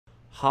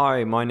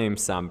Hi, my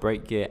name's Sam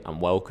Breakgear and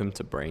welcome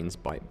to Brains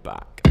Bite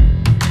Back.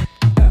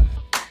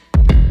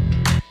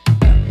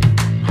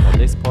 On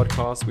this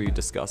podcast, we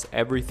discuss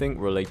everything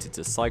related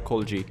to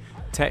psychology,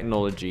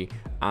 technology,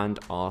 and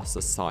our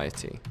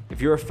society. If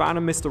you're a fan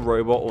of Mr.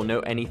 Robot or know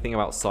anything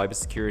about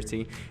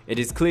cybersecurity, it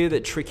is clear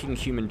that tricking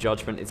human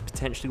judgment is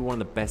potentially one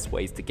of the best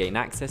ways to gain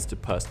access to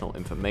personal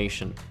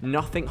information.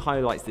 Nothing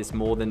highlights this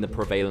more than the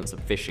prevalence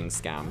of phishing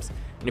scams.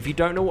 And if you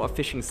don't know what a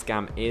phishing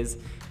scam is,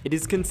 it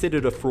is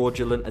considered a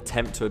fraudulent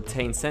attempt to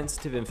obtain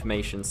sensitive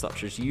information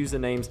such as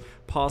usernames,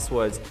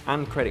 passwords,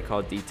 and credit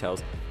card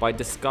details by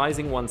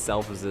disguising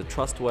oneself as a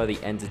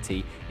trustworthy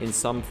entity in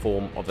some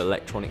form of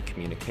electronic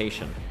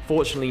communication.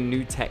 Fortunately,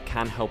 new tech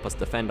can help us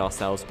defend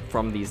ourselves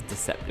from these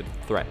deceptive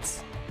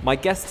threats. My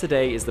guest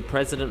today is the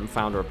president and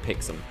founder of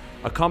Pixum,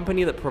 a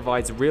company that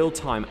provides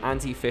real-time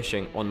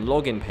anti-phishing on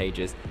login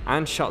pages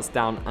and shuts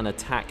down an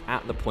attack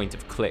at the point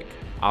of click.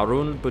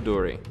 Arun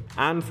Buduri.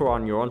 And for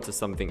our You're Onto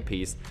Something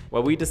piece,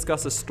 where we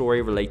discuss a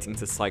story relating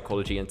to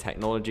psychology and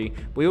technology,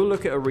 we will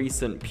look at a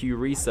recent Pew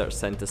Research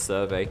Center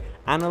survey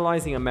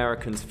analyzing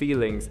Americans'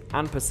 feelings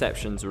and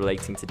perceptions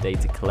relating to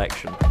data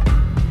collection.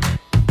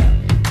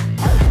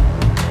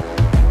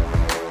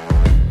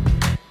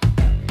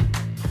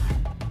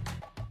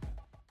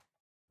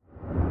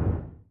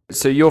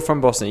 So you're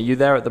from Boston. Are you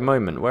there at the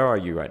moment? Where are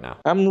you right now?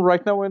 I'm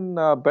right now in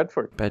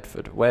Bedford.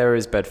 Bedford. Where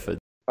is Bedford?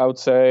 I would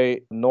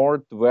say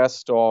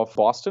northwest of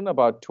Boston,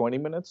 about 30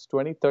 minutes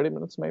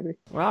maybe.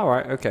 All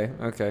right.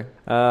 Okay.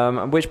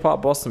 And which part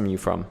of Boston are you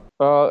from?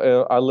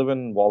 I live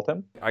in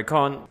Waltham. I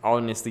can't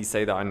honestly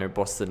say that I know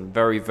Boston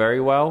very,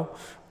 very well,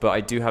 but I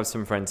do have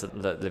some friends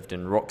that lived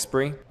in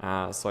Roxbury,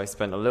 so I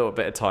spent a little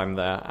bit of time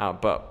there.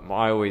 But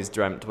I always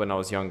dreamt when I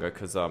was younger,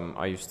 because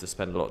I used to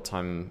spend a lot of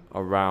time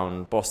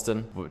around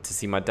Boston to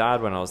see my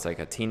dad when I was like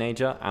a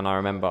teenager, and I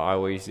remember I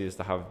always used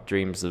to have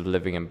dreams of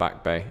living in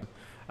Back Bay.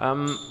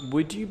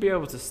 Would you be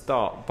able to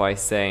start by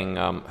saying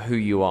who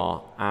you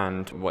are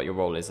and what your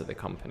role is at the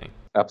company?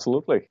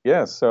 Absolutely.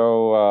 Yeah.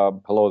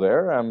 So hello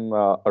there. I'm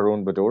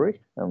Arun Buduri.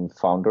 I'm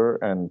founder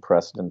and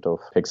president of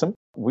Pixum.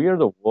 We are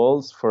the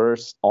world's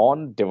first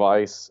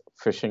on-device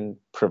phishing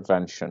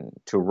prevention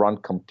to run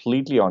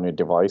completely on your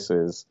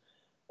devices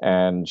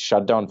and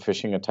shut down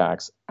phishing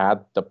attacks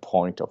at the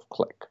point of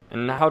click.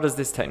 And how does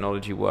this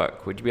technology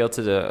work? Would you be able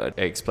to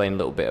explain a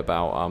little bit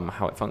about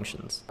how it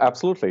functions?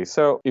 Absolutely.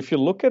 So if you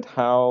look at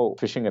how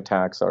phishing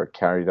attacks are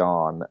carried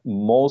on,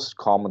 most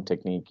common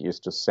technique is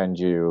to send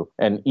you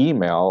an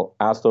email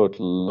as though it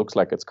looks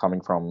like it's coming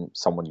from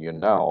someone you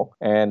know.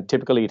 And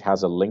typically it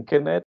has a link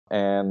in it,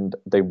 and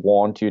they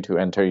want you to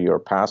enter your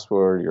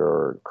password,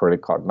 your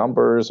credit card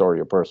numbers, or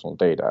your personal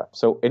data.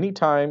 So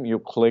anytime you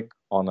click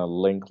on a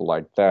link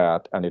like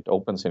that and it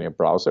opens in your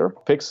browser,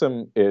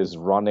 Pixum is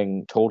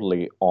running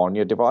totally on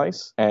your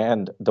device.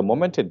 And the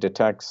moment it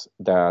detects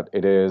that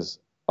it is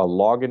a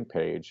login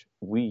page,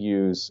 we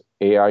use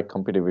AI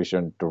computer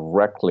vision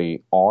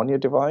directly on your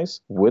device.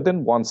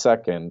 Within 1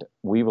 second,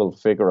 we will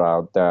figure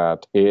out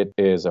that it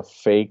is a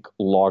fake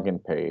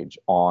login page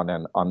on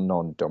an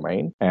unknown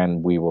domain,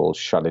 and we will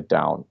shut it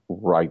down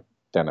right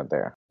then and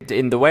there.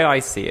 In the way I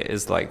see it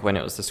is like when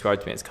it was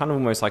described to me, it's kind of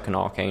almost like an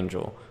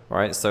archangel,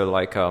 right? So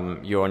like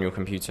you're on your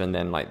computer and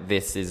then like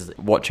this is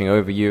watching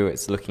over you,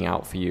 it's looking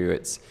out for you,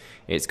 it's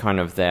kind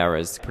of there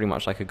as pretty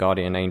much like a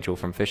guardian angel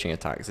from phishing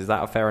attacks. Is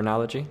that a fair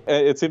analogy?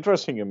 It's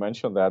interesting you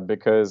mentioned that,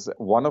 because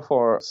one of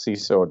our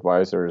CISO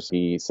advisors,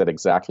 he said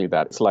exactly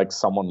that. It's like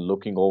someone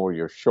looking over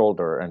your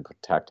shoulder and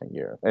protecting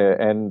you.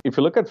 And if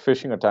you look at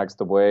phishing attacks,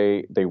 the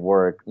way they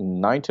work,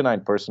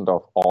 99%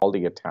 of all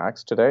the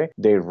attacks today,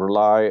 they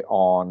rely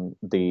on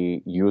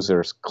the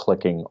users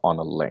clicking on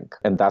a link.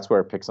 And that's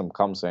where Pixum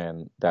comes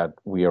in, that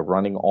we are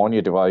running on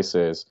your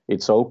devices.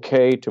 It's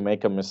okay to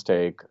make a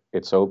mistake.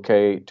 It's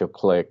okay to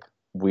click.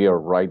 We are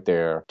right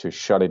there to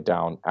shut it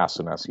down as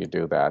soon as you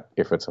do that,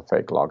 if it's a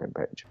fake login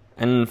page.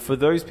 And for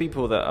those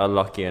people that are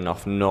lucky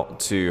enough not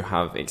to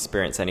have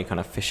experienced any kind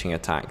of phishing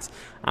attacks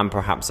and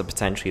perhaps are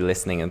potentially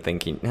listening and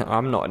thinking,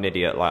 I'm not an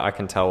idiot, like I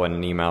can tell when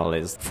an email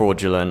is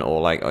fraudulent or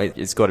like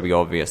it's got to be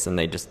obvious, and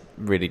they just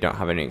really don't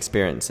have any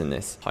experience in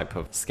this type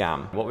of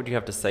scam, what would you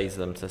have to say to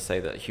them to say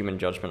that human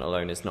judgment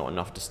alone is not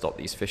enough to stop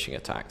these phishing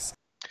attacks?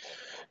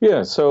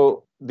 Yeah,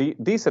 so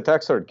these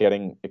attacks are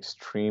getting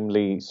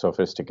extremely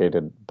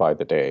sophisticated by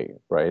the day,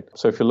 right?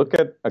 So if you look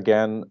at,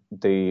 again,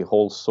 the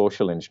whole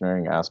social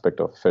engineering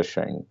aspect of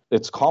phishing,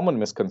 it's common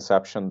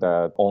misconception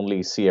that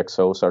only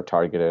CXOs are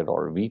targeted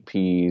or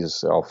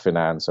VPs of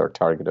finance are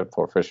targeted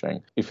for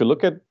phishing. If you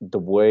look at the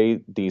way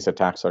these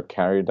attacks are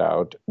carried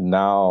out,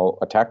 now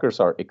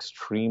attackers are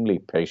extremely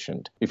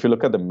patient. If you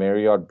look at the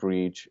Marriott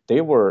breach,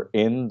 they were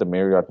in the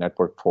Marriott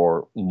network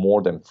for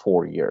more than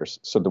 4 years.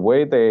 So the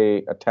way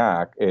they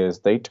attack is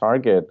they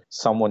target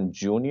someone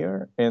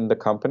junior in the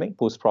company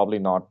who's probably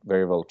not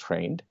very well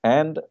trained,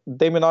 and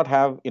they may not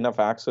have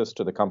enough access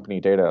to the company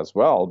data as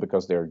well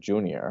because they're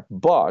junior.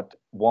 But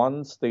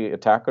once the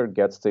attacker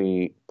gets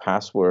the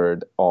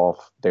password of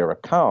their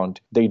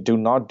account, they do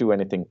not do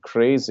anything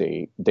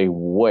crazy. They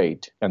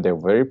wait, and they're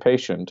very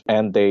patient,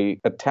 and they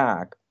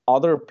attack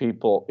other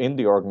people in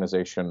the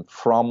organization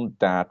from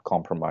that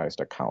compromised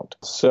account.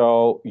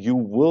 So you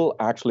will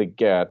actually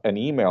get an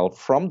email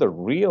from the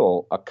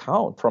real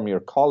account from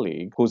your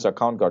colleague whose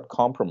account got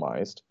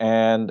compromised,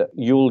 and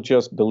you'll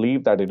just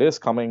believe that it is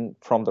coming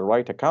from the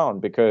right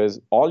account because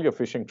all your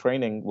phishing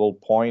training will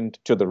point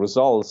to the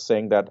results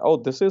saying that, oh,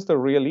 this is the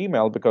real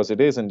email because it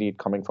is indeed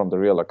coming from the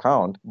real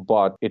account,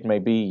 but it may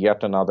be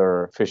yet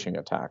another phishing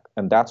attack.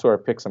 And that's where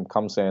Pixum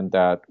comes in,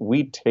 that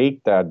we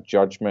take that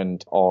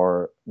judgment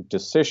or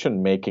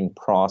decision-making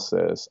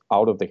process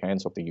out of the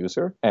hands of the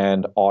user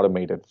and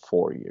automate it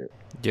for you.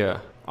 Yeah.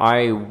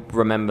 I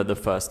remember the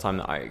first time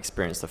that I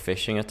experienced a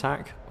phishing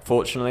attack.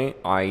 Fortunately,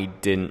 I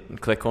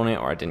didn't click on it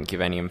or I didn't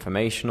give any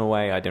information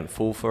away. I didn't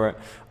fall for it.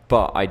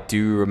 But I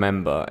do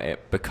remember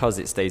it because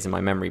it stays in my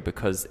memory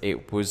because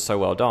it was so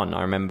well done.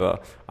 I remember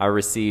I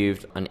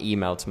received an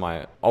email to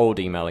my old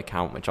email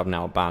account, which I've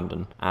now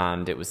abandoned.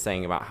 And it was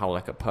saying about how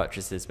like a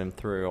purchase has been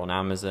through on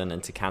Amazon,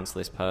 and to cancel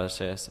this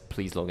purchase,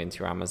 please log into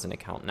your Amazon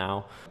account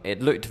now.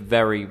 It looked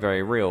very,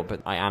 very real,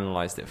 but I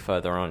analyzed it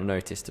further and I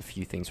noticed a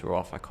few things were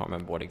off. I can't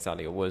remember what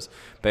exactly it was,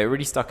 but it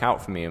really stuck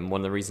out for me. And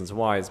one of the reasons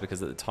why is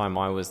because at the time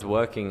I was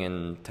working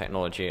in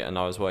technology and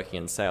I was working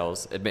in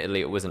sales. Admittedly,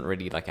 it wasn't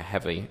really like a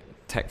heavy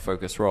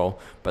tech-focused role,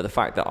 but the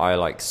fact that I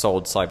like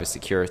sold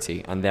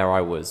cybersecurity, and there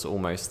I was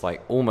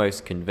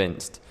almost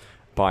convinced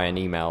by an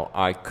email.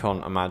 I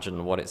can't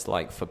imagine what it's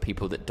like for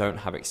people that don't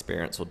have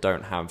experience or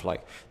don't have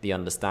like the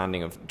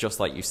understanding of, just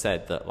like you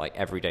said, that like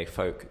everyday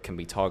folk can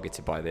be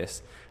targeted by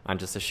this and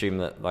just assume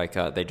that like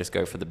they just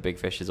go for the big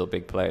fishes or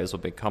big players or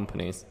big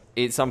companies.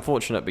 It's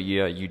unfortunate, but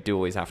yeah, you do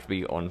always have to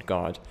be on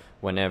guard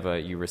whenever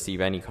you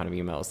receive any kind of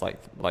emails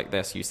like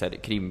this. You said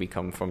it could even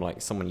become from like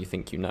someone you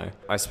think you know.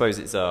 I suppose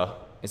it's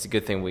a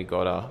good thing we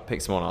got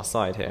Pixum on our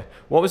side here.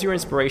 What was your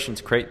inspiration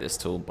to create this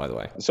tool, by the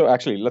way? So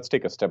actually, let's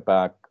take a step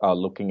back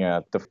looking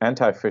at the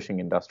anti-phishing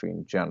industry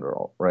in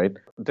general, right?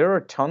 There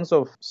are tons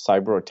of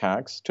cyber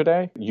attacks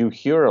today. You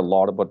hear a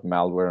lot about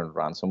malware and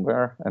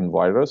ransomware and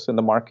virus in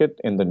the market,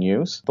 in the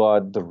news,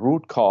 but the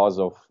root cause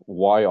of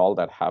why all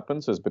that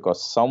happens is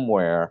because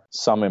somewhere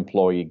some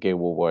employee gave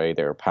away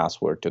their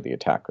password to the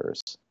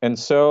attackers. And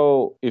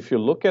so if you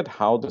look at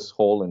how this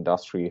whole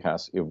industry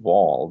has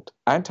evolved,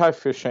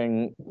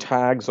 anti-phishing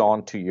tags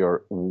onto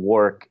your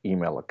work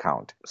email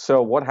account.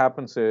 So what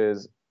happens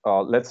is,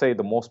 let's say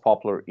the most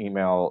popular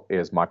email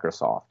is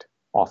Microsoft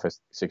Office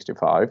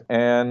 365,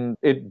 and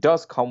it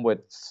does come with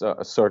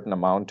a certain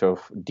amount of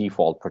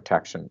default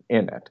protection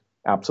in it.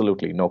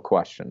 Absolutely, no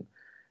question.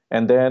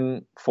 And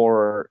then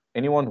for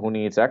anyone who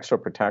needs extra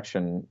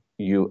protection,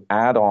 you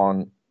add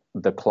on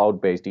the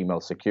cloud-based email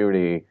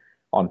security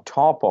on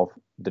top of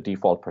the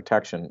default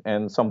protection.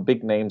 And some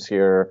big names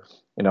here,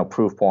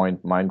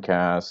 Proofpoint,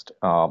 Mimecast,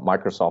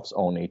 Microsoft's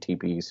own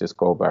ATP,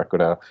 Cisco,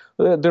 Barracuda.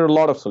 There are a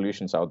lot of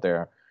solutions out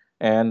there.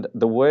 And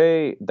the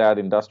way that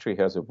industry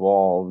has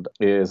evolved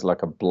is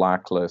like a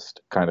blacklist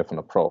kind of an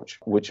approach,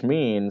 which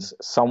means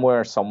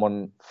somewhere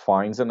someone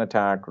finds an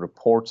attack,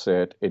 reports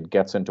it, it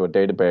gets into a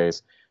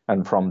database,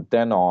 and from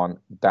then on,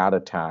 that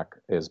attack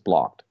is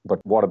blocked. But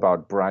what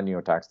about brand new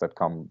attacks that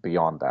come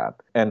beyond that?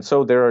 And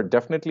so there are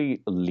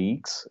definitely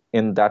leaks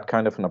in that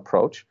kind of an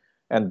approach.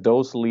 And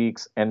those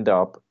leaks end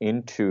up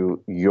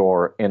into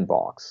your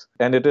inbox.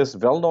 And it is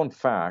well-known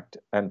fact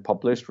and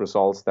published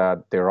results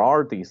that there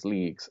are these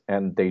leaks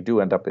and they do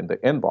end up in the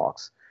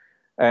inbox.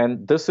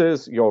 And this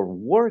is your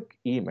work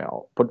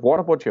email. But what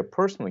about your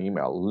personal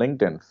email?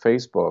 LinkedIn,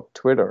 Facebook,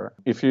 Twitter.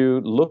 If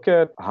you look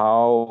at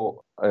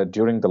how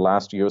during the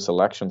last US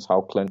elections,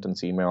 how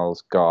Clinton's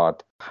emails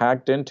got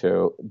hacked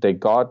into, they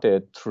got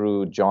it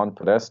through John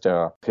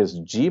Podesta. His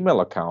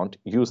Gmail account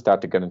used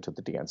that to get into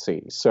the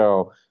DNC.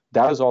 So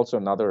that is also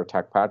another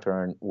attack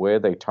pattern where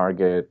they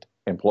target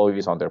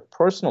employees on their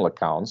personal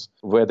accounts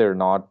where they're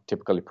not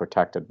typically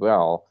protected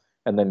well,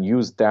 and then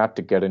use that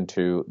to get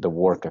into the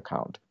work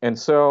account. And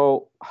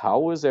so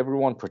how is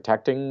everyone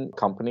protecting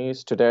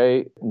companies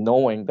today,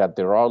 knowing that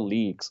there are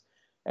leaks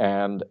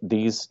and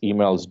these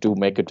emails do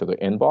make it to the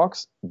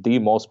inbox? The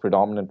most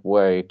predominant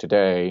way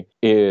today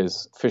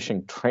is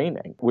phishing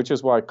training, which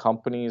is why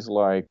companies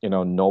like,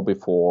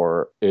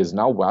 KnowBe4 is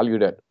now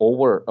valued at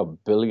over $1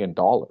 billion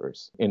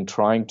in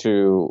trying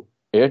to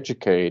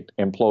educate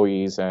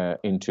employees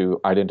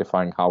into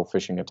identifying how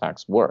phishing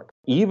attacks work.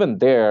 Even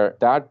there,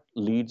 that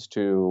leads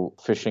to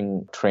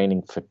phishing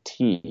training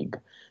fatigue.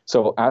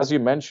 So as you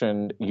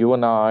mentioned, you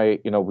and I,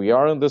 we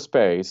are in this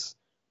space,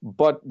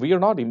 but we are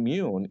not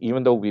immune,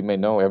 even though we may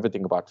know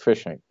everything about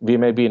phishing. We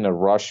may be in a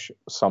rush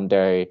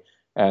someday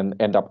and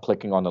end up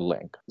clicking on a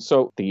link.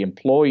 So the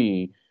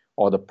employee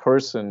or the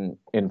person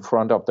in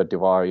front of the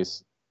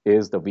device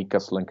is the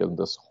weakest link in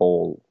this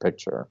whole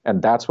picture.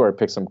 And that's where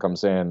Pixum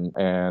comes in.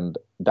 And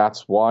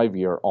that's why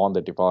we are on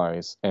the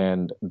device.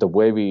 And the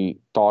way we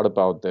thought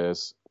about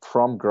this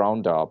from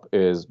ground up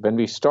is when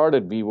we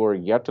started, we were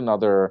yet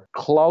another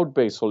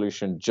cloud-based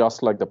solution,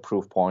 just like the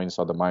Proofpoints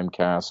or the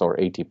Mimecast or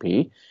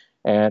ATP.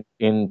 And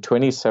in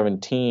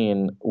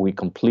 2017, we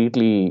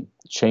completely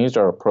changed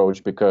our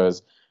approach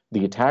because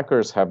the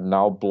attackers have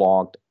now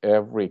blocked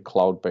every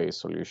cloud-based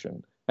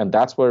solution. And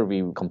that's where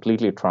we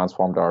completely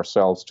transformed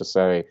ourselves to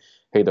say,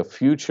 hey, the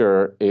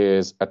future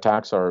is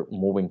attacks are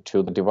moving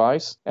to the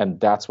device, and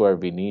that's where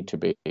we need to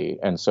be.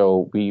 And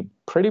so we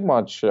pretty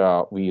much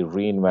we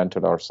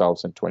reinvented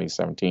ourselves in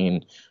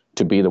 2017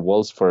 to be the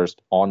world's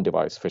first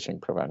on-device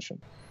phishing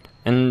prevention.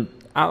 And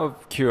out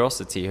of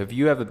curiosity, have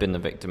you ever been the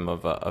victim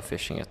of a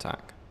phishing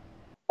attack?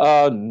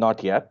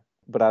 Not yet.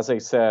 But as I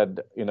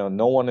said,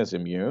 no one is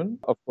immune.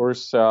 Of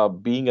course,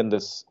 being in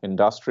this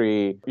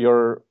industry,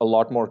 you're a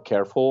lot more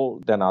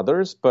careful than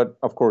others. But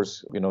of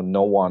course,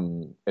 no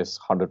one is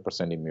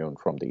 100% immune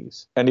from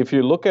these. And if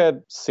you look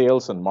at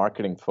sales and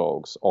marketing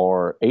folks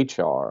or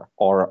HR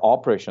or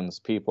operations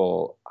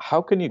people,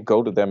 how can you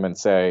go to them and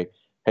say,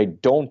 hey,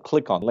 don't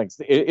click on links?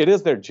 It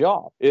is their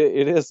job.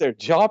 It is their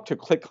job to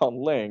click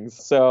on links.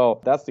 So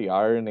that's the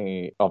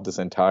irony of this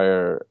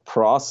entire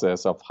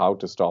process of how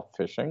to stop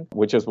phishing,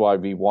 which is why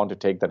we want to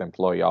take that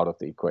employee out of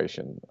the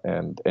equation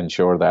and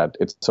ensure that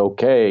it's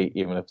okay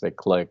even if they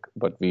click,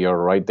 but we are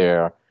right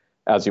there,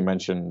 as you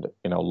mentioned,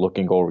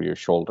 looking over your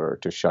shoulder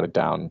to shut it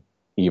down,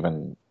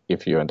 even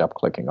if you end up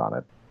clicking on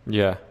it.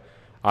 Yeah.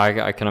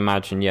 I can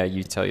imagine,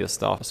 you tell your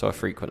staff so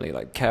frequently,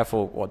 like,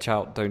 careful, watch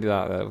out, don't do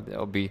that.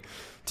 They'll be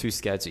too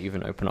scared to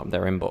even open up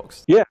their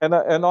inbox. Yeah, and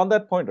on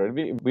that point,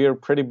 right, we are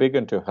pretty big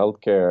into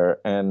healthcare,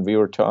 and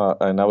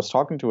and I was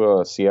talking to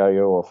a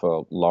CIO of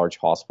a large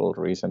hospital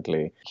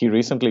recently. He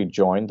recently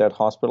joined that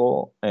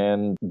hospital,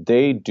 and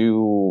they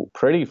do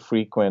pretty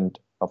frequent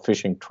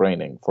phishing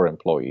training for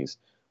employees,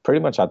 pretty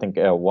much, I think,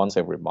 once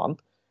every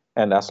month.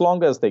 And as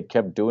long as they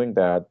kept doing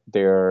that,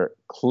 their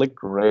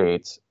click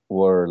rates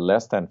were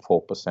less than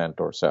 4%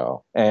 or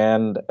so.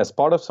 And as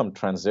part of some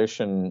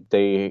transition,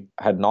 they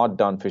had not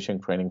done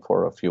phishing training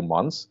for a few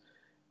months.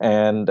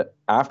 And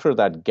after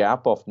that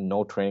gap of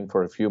no training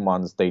for a few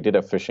months, they did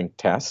a phishing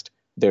test.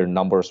 Their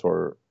numbers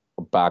were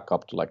back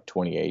up to like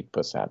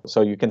 28%. So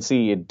you can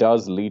see it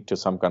does lead to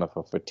some kind of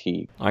a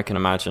fatigue. I can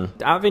imagine.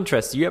 Out of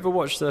interest, do you ever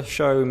watch the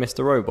show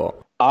Mr.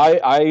 Robot?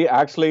 I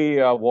actually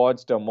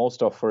watched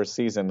most of first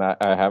season.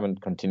 I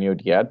haven't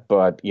continued yet,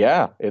 but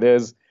yeah, it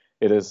is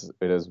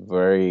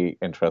very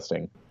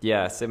interesting.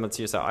 Yeah, similar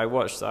to yourself. I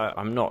watched,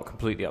 I'm not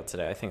completely up to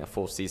date. I think the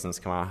fourth season's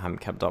come out. I haven't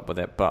kept up with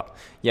it. But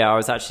yeah, I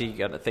was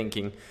actually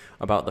thinking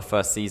about the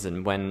first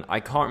season when I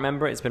can't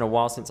remember it. It's been a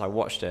while since I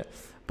watched it.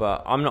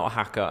 But I'm not a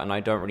hacker and I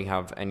don't really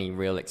have any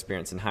real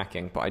experience in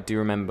hacking. But I do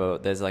remember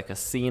there's like a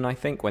scene, I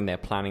think, when they're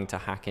planning to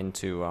hack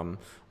into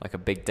like a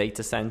big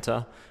data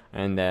center.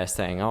 And they're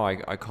saying, oh,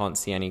 I can't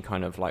see any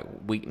kind of like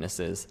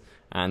weaknesses.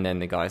 And then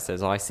the guy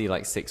says, I see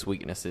like 6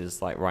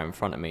 weaknesses like right in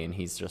front of me. And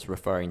he's just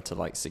referring to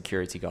like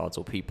security guards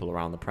or people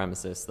around the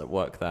premises that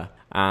work there.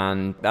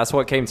 And that's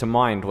what came to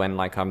mind when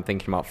like I'm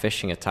thinking about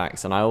phishing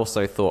attacks. And I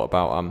also thought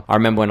about, I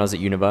remember when I was at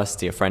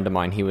university, a friend of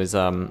mine, he was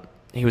a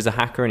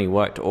hacker and he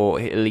worked, or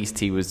at least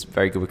he was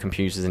very good with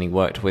computers, and he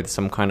worked with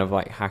some kind of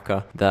like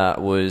hacker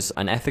that was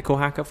an ethical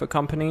hacker for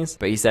companies.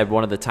 But he said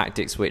one of the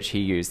tactics which he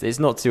used, it's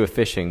not to do with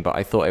phishing, but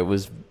I thought it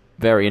was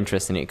very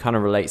interesting. It kind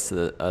of relates to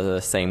the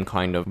same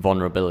kind of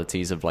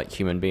vulnerabilities of like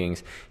human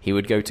beings. He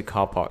would go to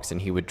car parks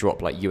and he would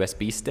drop like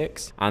USB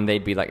sticks and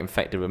they'd be like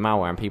infected with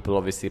malware, and people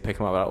obviously pick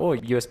them up like,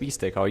 oh, USB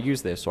stick, I'll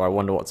use this, or I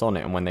wonder what's on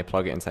it. And when they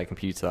plug it into their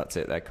computer, that's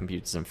it, their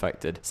computer's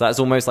infected. So that's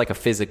almost like a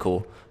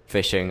physical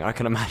phishing. I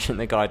can imagine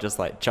the guy just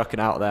like chucking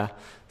out there,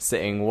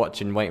 sitting,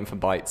 watching, waiting for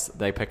bytes.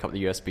 They pick up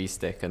the USB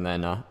stick and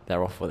then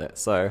they're off with it.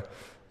 So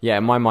yeah,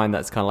 in my mind,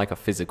 that's kind of like a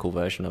physical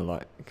version of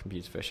like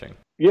computer phishing.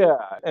 Yeah,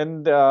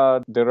 and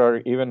there are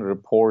even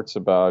reports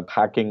about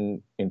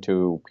hacking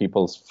into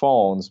people's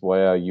phones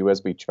via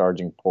USB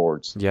charging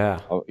ports.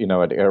 Yeah,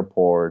 at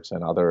airports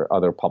and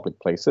other public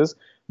places.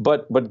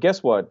 But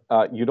guess what?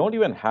 You don't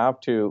even have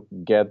to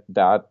get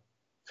that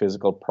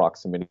physical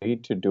proximity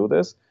to do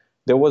this.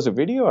 There was a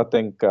video, I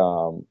think,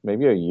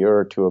 maybe a year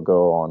or two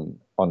ago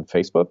on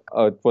Facebook.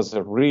 It was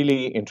a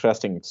really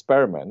interesting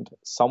experiment.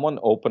 Someone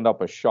opened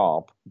up a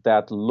shop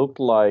that looked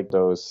like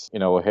those,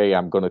 hey,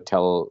 I'm going to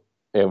tell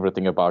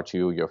everything about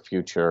you, your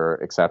future,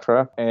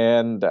 etc.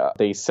 And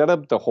they set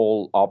up the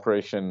whole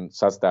operation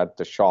such that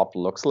the shop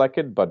looks like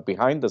it, but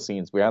behind the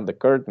scenes, behind the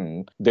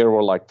curtain, there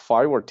were like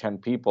 5 or 10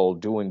 people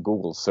doing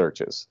Google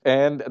searches.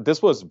 And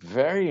this was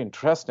very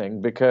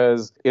interesting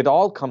because it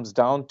all comes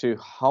down to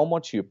how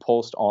much you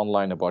post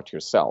online about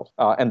yourself.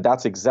 And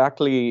that's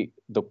exactly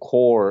the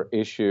core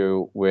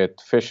issue with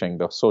phishing,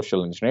 the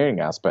social engineering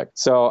aspect.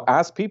 So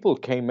as people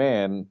came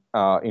in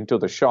into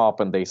the shop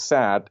and they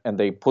sat and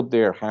they put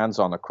their hands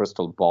on a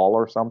crystal ball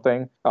or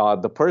something,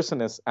 the person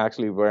is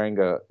actually wearing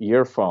a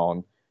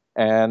earphone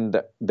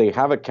and they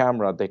have a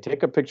camera. They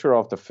take a picture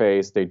of the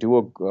face. They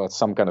do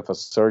some kind of a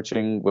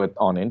searching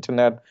on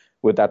internet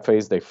with that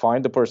face. They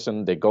find the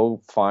person. They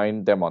go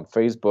find them on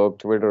Facebook,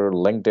 Twitter,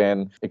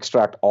 LinkedIn,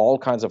 extract all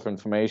kinds of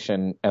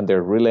information, and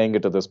they're relaying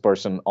it to this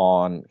person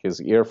on his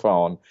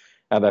earphone.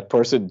 And that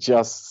person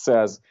just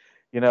says,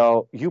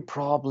 you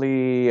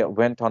probably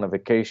went on a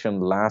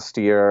vacation last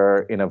year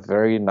in a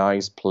very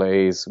nice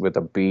place with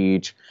a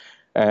beach.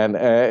 And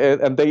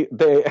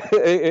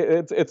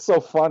it's so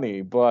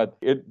funny, but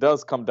it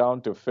does come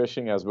down to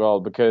phishing as well,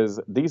 because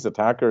these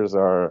attackers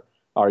are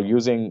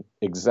using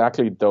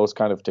exactly those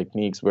kind of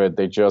techniques where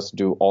they just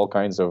do all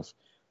kinds of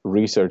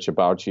research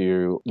about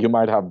you. You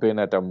might have been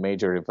at a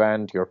major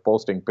event, you're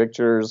posting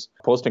pictures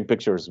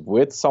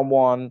with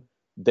someone,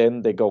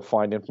 then they go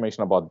find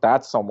information about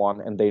that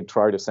someone and they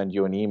try to send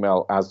you an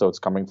email as though it's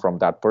coming from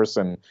that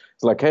person.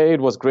 It's like, hey,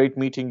 it was great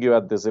meeting you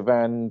at this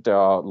event,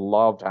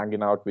 loved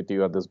hanging out with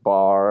you at this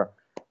bar,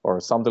 or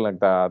something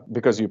like that,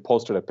 because you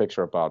posted a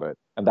picture about it.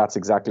 And that's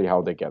exactly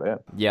how they get in.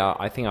 Yeah,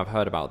 I think I've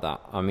heard about that.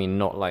 I mean,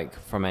 not like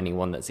from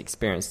anyone that's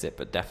experienced it,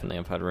 but definitely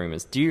I've heard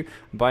rumors. Do you,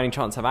 by any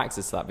chance, have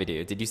access to that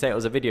video? Did you say it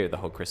was a video, the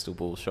whole Crystal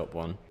Ball Shop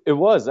one? It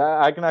was.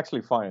 I can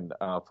actually find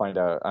out.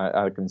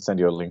 I can send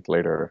you a link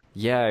later.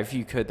 Yeah, if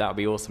you could, that would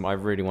be awesome. I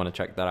really want to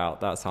check that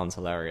out. That sounds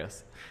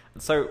hilarious.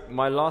 So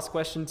my last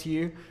question to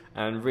you,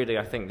 and really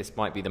I think this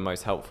might be the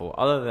most helpful,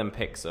 other than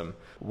Pixum,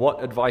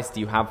 what advice do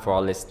you have for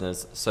our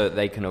listeners so that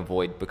they can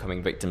avoid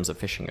becoming victims of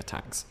phishing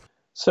attacks?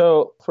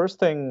 So first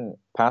thing,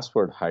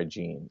 password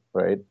hygiene,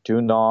 right?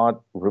 Do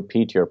not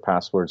repeat your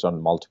passwords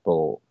on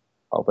multiple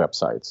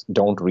websites.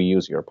 Don't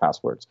reuse your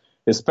passwords.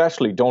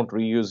 Especially don't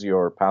reuse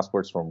your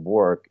passwords from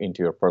work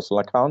into your personal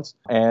accounts,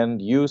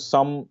 and use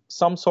some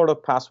sort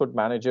of password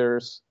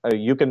managers.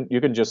 You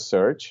can just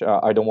search.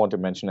 I don't want to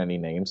mention any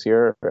names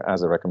here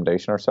as a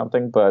recommendation or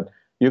something, but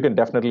you can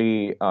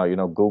definitely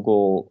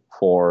Google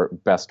for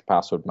best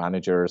password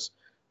managers.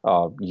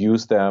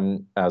 Use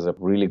them as a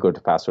really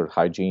good password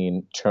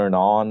hygiene. Turn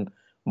on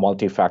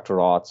multi-factor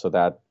auth so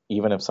that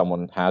even if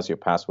someone has your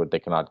password, they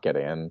cannot get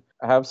in.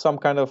 Have some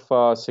kind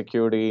of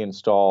security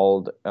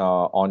installed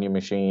on your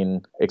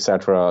machine,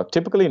 etc.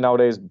 Typically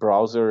nowadays,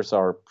 browsers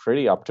are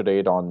pretty up to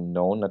date on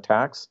known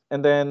attacks.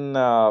 And then,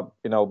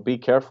 be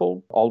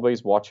careful.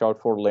 Always watch out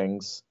for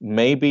links.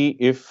 Maybe,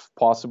 if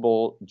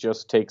possible,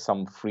 just take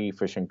some free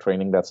phishing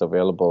training that's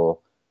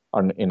available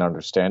in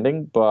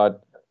Understanding.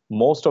 But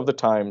most of the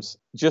times,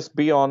 just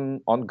be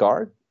on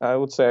guard, I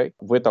would say,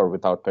 with or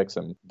without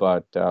Pixum.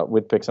 But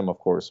with Pixum, of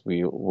course,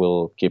 we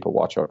will keep a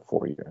watch out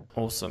for you.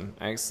 Awesome.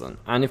 Excellent.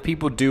 And if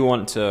people do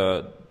want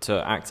to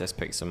access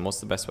Pixum, what's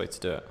the best way to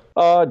do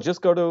it?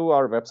 Just go to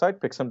our website,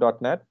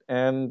 pixum.net,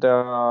 and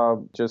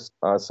just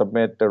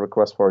submit a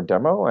request for a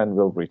demo, and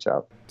we'll reach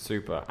out.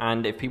 Super.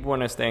 And if people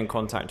want to stay in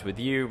contact with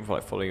you,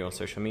 like follow you on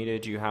social media,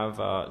 do you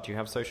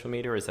have social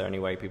media? Is there any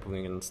way people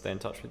can stay in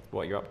touch with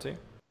what you're up to?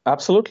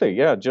 Absolutely,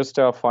 yeah. Just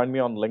find me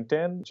on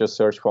LinkedIn. Just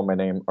search for my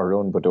name,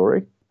 Arun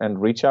Bhaduri,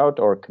 and reach out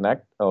or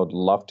connect. I would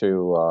love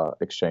to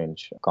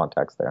exchange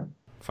contacts there.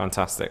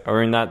 Fantastic.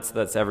 Arun,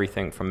 that's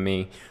everything from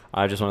me.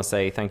 I just want to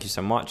say thank you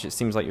so much. It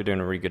seems like you're doing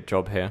a really good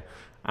job here.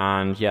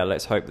 And yeah,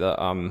 let's hope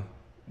that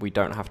we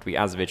don't have to be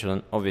as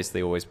vigilant.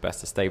 Obviously, always best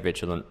to stay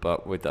vigilant,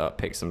 but with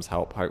Pixum's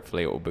help,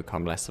 hopefully it will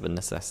become less of a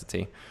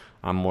necessity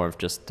and more of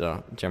just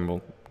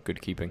general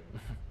good keeping.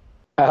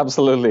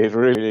 Absolutely.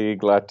 Really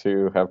glad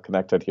to have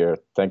connected here.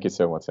 Thank you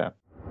so much, Sam.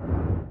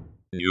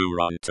 You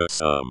run to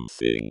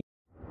something.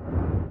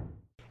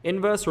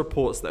 Inverse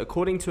reports that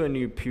according to a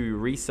new Pew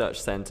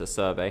Research Center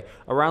survey,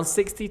 around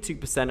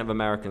 62% of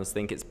Americans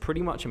think it's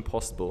pretty much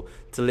impossible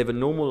to live a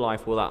normal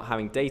life without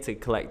having data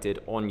collected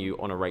on you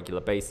on a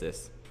regular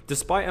basis.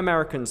 Despite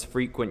Americans'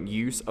 frequent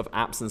use of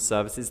apps and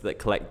services that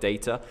collect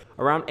data,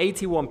 around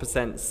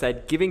 81%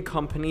 said giving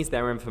companies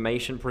their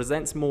information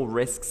presents more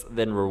risks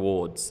than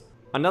rewards.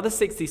 Another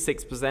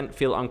 66%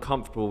 feel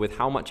uncomfortable with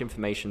how much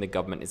information the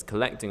government is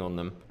collecting on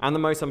them. And the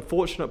most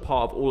unfortunate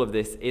part of all of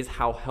this is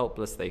how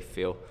helpless they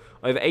feel.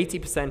 Over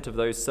 80% of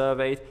those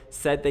surveyed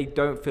said they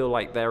don't feel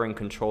like they're in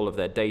control of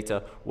their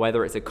data,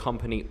 whether it's a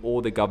company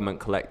or the government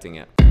collecting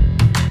it.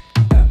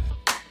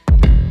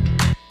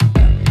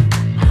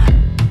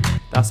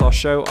 That's our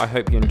show. I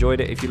hope you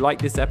enjoyed it. If you like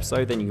this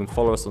episode, then you can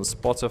follow us on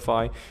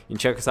Spotify. You can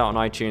check us out on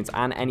iTunes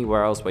and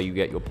anywhere else where you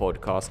get your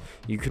podcast.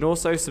 You can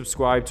also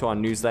subscribe to our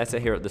newsletter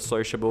here at The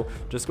Sociable.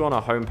 Just go on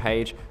our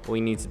homepage. All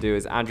you need to do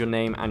is add your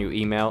name and your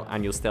email,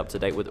 and you'll stay up to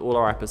date with all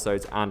our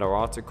episodes and our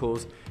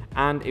articles.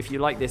 And if you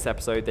like this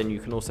episode, then you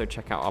can also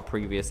check out our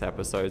previous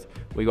episodes.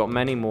 We got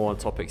many more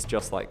topics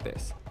just like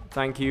this.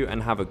 Thank you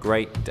and have a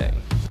great day.